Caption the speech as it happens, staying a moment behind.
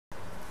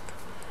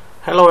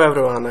Hello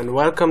everyone and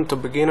welcome to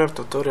beginner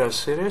tutorial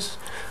series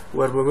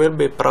where we will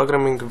be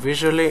programming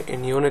visually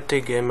in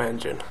Unity game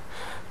engine.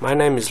 My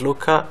name is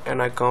Luka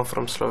and I come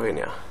from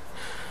Slovenia.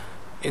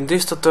 In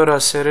this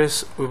tutorial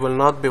series we will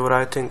not be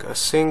writing a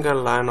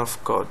single line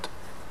of code.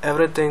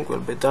 Everything will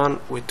be done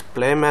with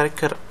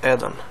Playmaker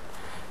add-on.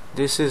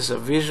 This is a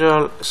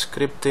visual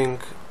scripting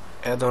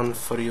add-on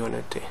for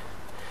Unity.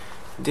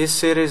 This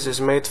series is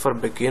made for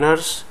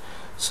beginners,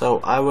 so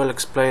I will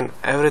explain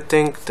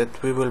everything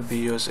that we will be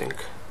using.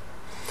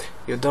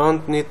 You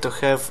don't need to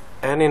have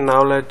any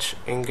knowledge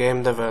in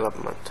game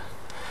development.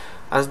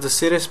 As the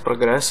series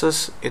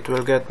progresses, it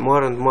will get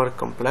more and more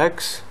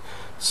complex,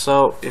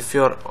 so if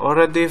you are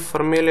already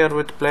familiar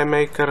with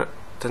Playmaker,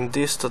 then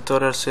this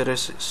tutorial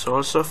series is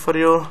also for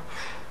you,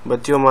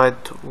 but you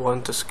might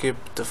want to skip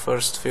the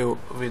first few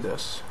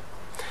videos.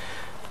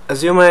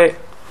 As you may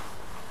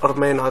or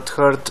may not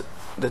heard,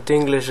 that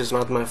English is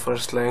not my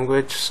first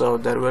language, so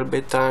there will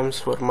be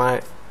times where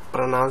my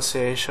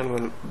pronunciation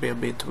will be a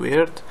bit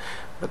weird.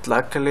 But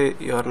luckily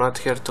you are not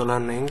here to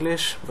learn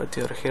English, but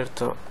you are here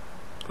to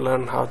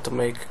learn how to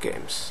make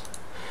games.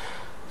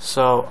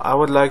 So I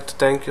would like to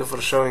thank you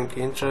for showing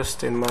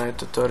interest in my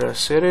tutorial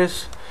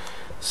series.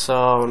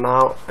 So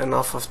now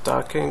enough of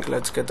talking,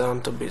 let's get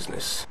down to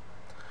business.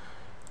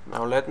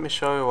 Now let me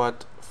show you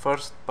what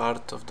first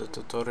part of the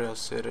tutorial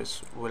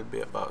series will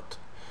be about.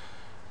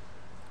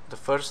 The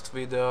first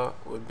video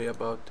will be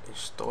about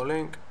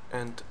installing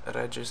and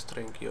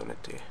registering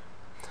Unity.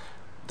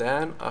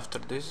 Then, after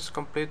this is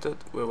completed,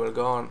 we will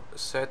go on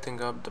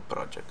setting up the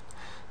project.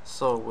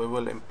 So we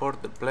will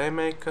import the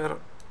Playmaker,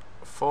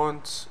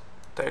 fonts,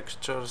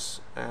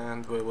 textures,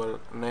 and we will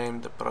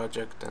name the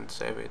project and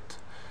save it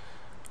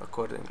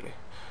accordingly.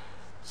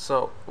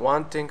 So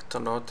one thing to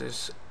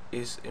notice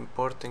is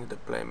importing the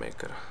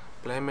Playmaker.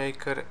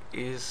 Playmaker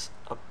is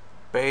a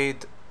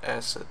paid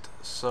asset,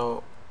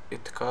 so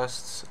it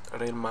costs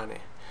real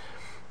money.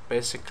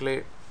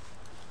 Basically,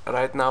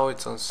 right now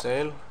it's on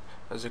sale.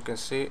 As you can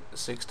see,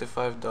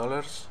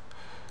 $65,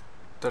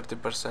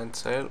 30%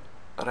 sale.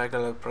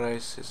 Regular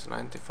price is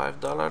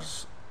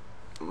 $95.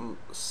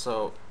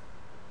 So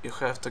you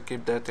have to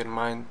keep that in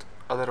mind,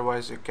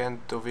 otherwise you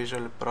can't do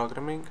visual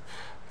programming,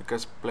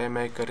 because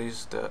Playmaker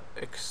is the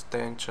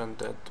extension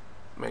that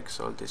makes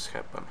all this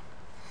happen.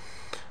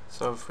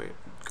 So if we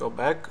go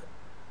back,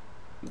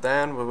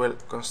 then we will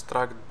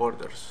construct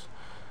borders.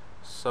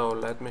 So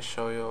let me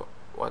show you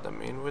what I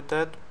mean with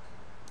that.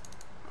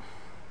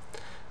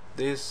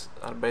 These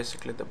are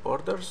basically the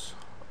borders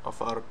of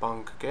our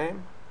Pong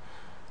game,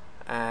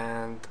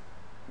 and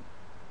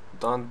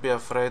don't be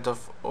afraid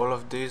of all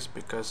of these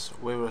because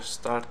we will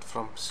start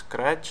from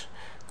scratch.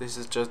 This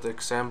is just the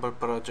example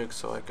project,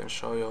 so I can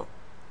show you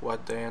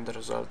what the end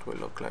result will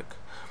look like.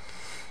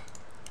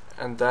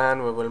 And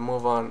then we will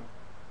move on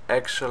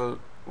actual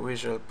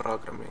visual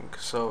programming.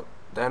 So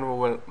then we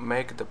will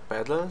make the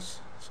pedals,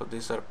 so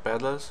these are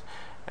pedals,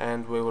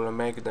 and we will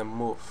make them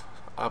move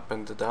up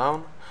and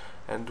down,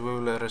 and we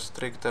will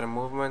restrict their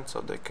movement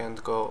so they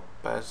can't go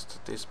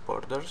past these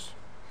borders.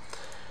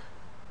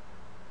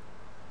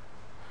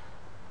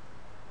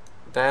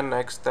 Then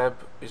next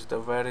step is the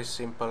very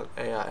simple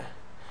AI.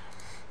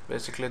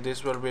 Basically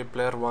this will be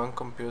player 1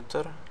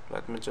 computer.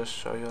 Let me just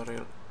show you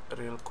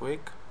real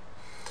quick.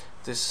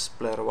 This is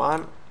player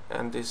 1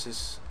 and this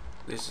is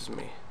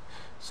me.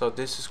 So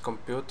this is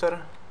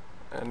computer,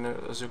 and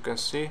as you can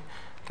see,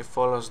 he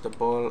follows the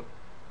ball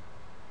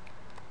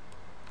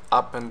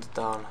up and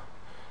down.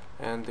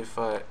 And if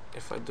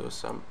I do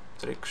some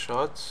trick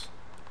shots,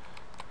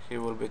 he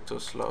will be too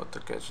slow to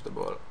catch the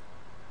ball.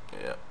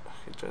 Yeah,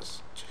 he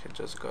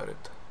just got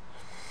it.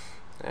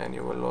 And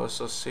you will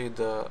also see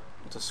the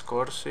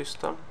score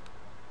system.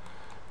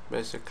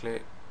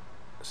 Basically,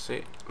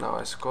 see, now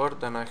I scored,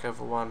 then I have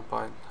 1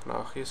 point.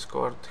 Now he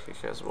scored,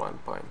 he has 1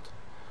 point.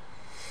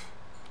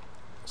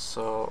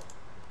 So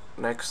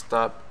next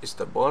up is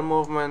the ball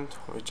movement.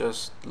 We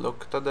just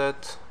looked at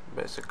that.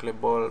 Basically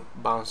ball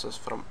bounces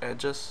from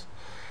edges,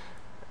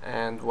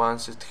 and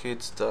once it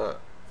hits the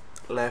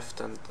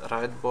left and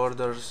right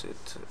borders,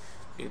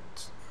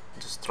 it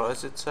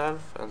destroys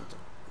itself, and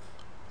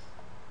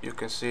you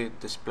can see it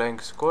displaying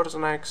scores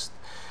next,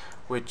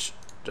 which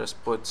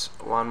just puts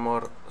one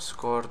more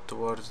score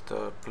towards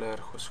the player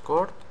who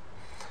scored.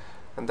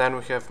 And then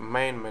we have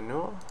main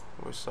menu.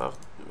 We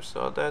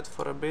saw that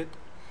for a bit.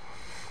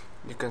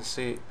 You can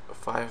see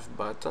 5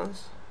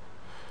 buttons.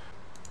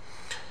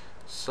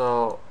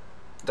 So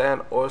then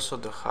also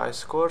the high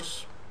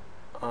scores.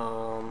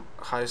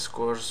 High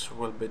scores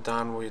will be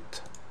done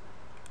with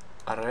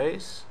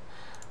arrays.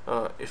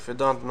 If you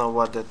don't know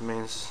what that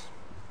means,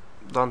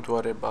 don't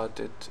worry about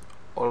it,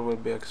 all will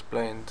be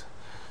explained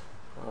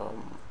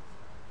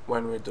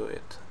when we do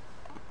it.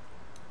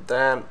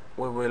 Then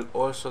we will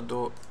also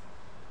do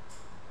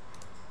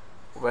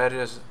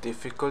various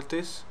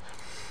difficulties,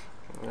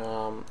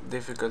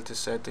 difficulty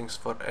settings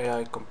for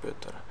AI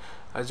computer.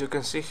 As you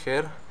can see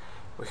here,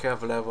 we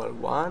have level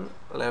 1,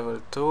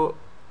 level 2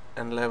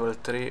 and level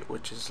 3,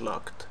 which is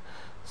locked.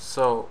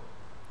 So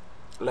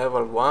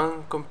level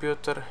 1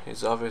 computer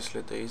is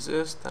obviously the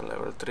easiest and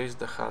level 3 is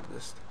the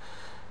hardest.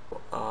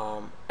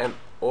 And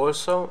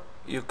also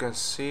you can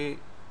see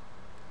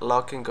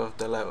locking of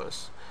the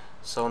levels.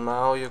 So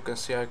now you can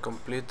see I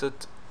completed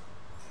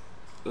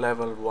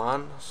level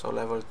 1, so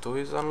level 2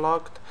 is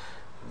unlocked,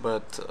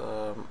 but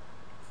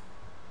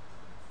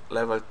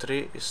level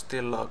 3 is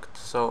still locked.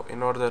 So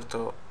in order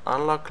to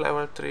unlock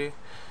level 3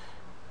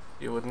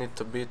 you would need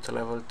to beat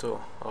level 2,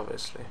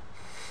 obviously.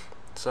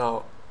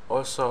 So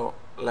also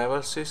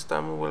level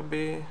system will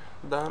be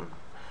done,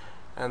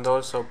 and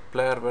also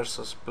player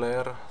versus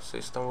player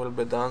system will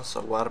be done.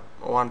 So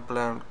one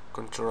player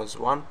controls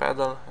one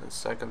pedal and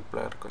second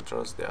player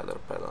controls the other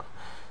pedal.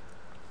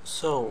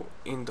 So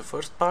in the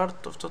first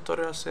part of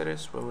tutorial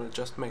series we will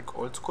just make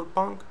old school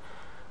Pong,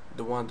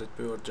 the one that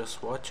we were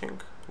just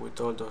watching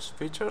with all those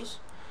features.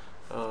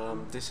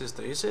 This is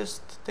the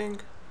easiest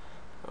thing,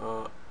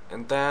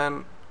 and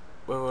then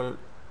we will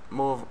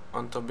move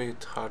on to a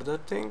bit harder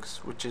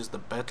things, which is the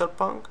battle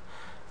Pong.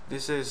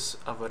 This is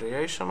a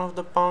variation of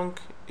the Pong.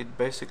 It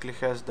basically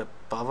has the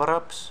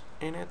power-ups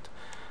in it.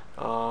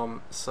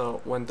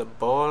 So when the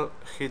ball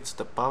hits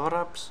the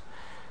power-ups,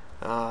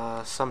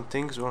 some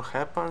things will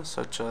happen,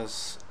 such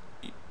as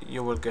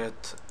you will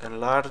get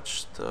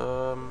enlarged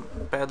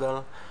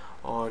pedal,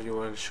 or you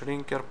will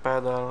shrink your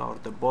pedal, or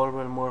the ball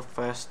will move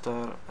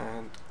faster,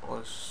 and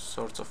all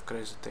sorts of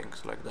crazy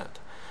things like that.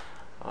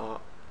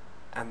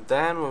 And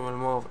then we will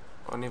move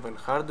on even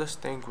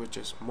hardest thing, which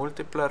is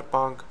multiplayer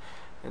Pong,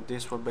 and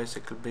this will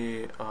basically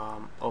be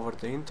over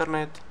the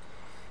internet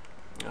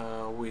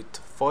with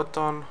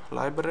Photon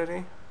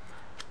library.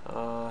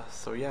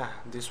 So yeah,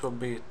 this will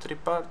be 3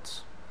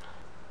 parts.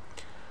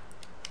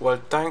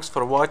 Well, thanks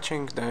for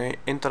watching the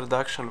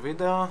introduction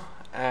video,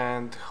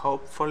 and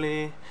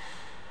hopefully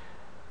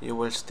you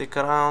will stick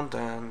around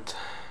and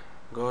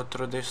go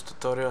through this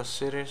tutorial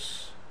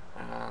series,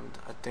 and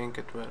I think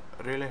it will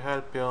really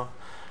help you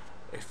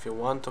if you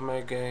want to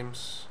make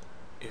games,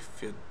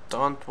 if you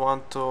don't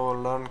want to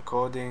learn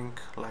coding,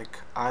 like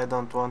I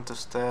don't want to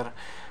stare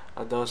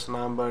at those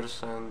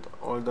numbers and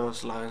all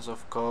those lines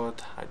of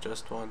code. I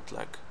just want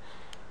like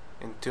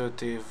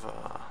intuitive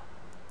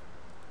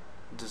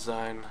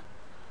design.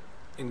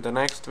 In the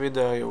next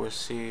video you will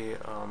see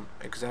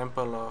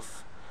example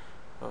of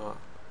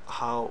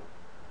how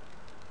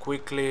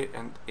quickly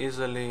and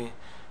easily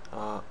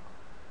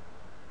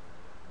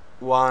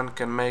one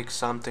can make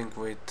something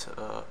with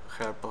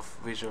help of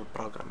visual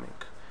programming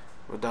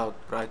without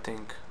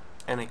writing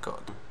any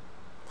code.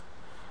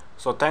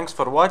 So thanks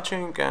for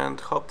watching, and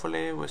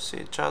hopefully we'll see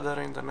each other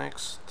in the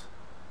next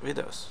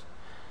videos.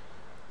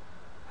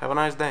 Have a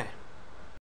nice day.